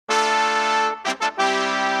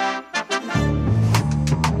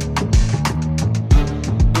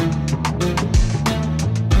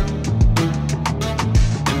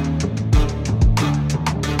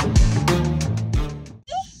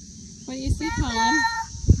calling.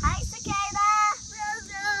 Hi, cicada.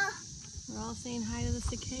 We're all saying hi to the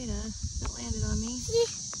cicada that landed on me.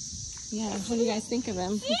 Yeah, what do you guys think of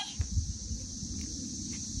him?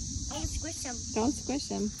 Don't squish him. Don't squish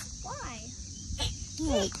him. Why?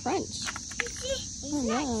 Oh, crunch. He's Oh,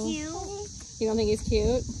 not no. cute. You don't think he's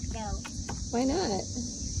cute? No. Why not?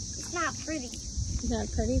 It's not pretty. He's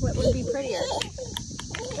not pretty? What would be prettier?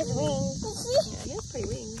 His wings. Yeah, he has pretty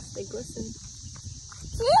wings. They glisten.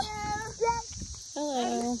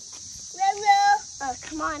 Hello. Oh,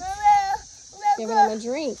 come on. Giving him a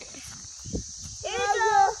drink. Here you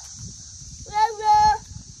go.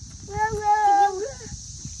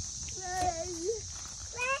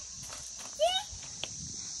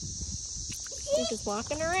 He's just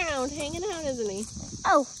walking around, hanging out, isn't he?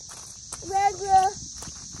 Oh.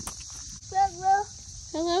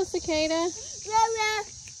 Hello, cicada.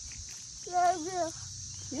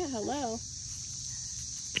 Yeah, hello.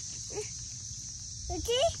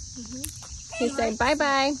 He said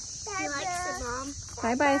bye-bye. He likes it, Mom.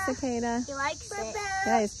 Bye-bye, cicada. He likes it.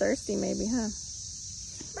 Yeah, he's thirsty maybe, huh?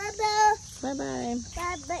 Bye-bye.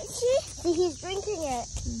 See, he's drinking it.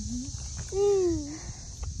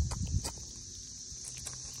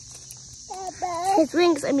 His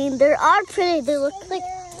wings, I mean, they are pretty. They look like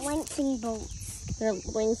lightning bolts. Their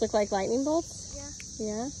wings look like lightning bolts? Yeah.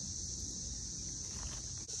 Yeah? I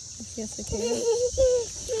see a cicada.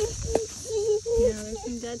 Yeah, there's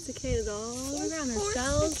some dead cicadas all around. Their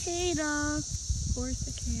shells. Cicada. Poor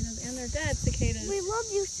cicadas. And they're dead cicadas. We love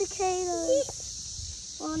you, cicadas.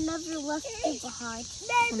 We'll never left you behind.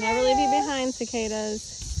 We'll never leave you behind,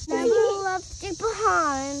 cicadas. Never left you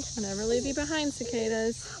behind. We'll never leave you behind,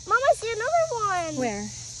 cicadas. Mom, I see another one. Where?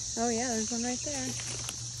 Oh yeah, there's one right there.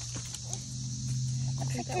 I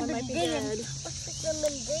think that one might be dead. Looks like they've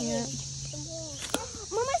been digging. Yeah.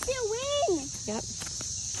 Mom, I see a wing. Yep.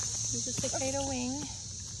 Here's a cicada wing.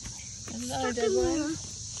 There's another dead one.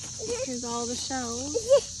 Here's all the shells.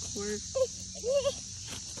 Or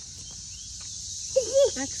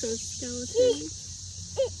exoskeletons.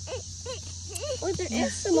 Oh, there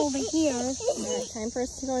is some over here. All right, time for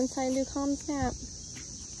us to go inside and do Calm's nap.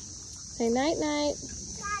 Say night-night.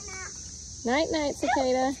 Night-night,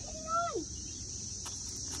 cicada.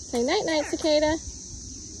 Say night-night, cicada.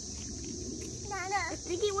 I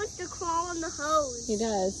think he wants to crawl on the hose. He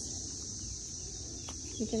does.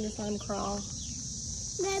 You can just let him crawl.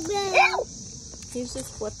 He's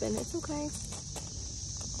just flipping. It's okay.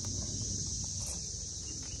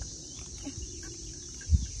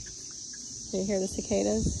 Do you hear the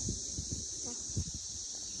cicadas?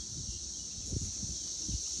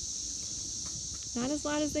 Not as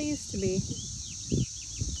loud as they used to be.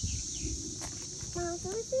 Mom,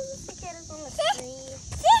 can we see the cicadas on the tree?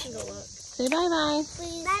 Say bye-bye.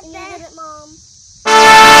 Please. Can you get it, Mom?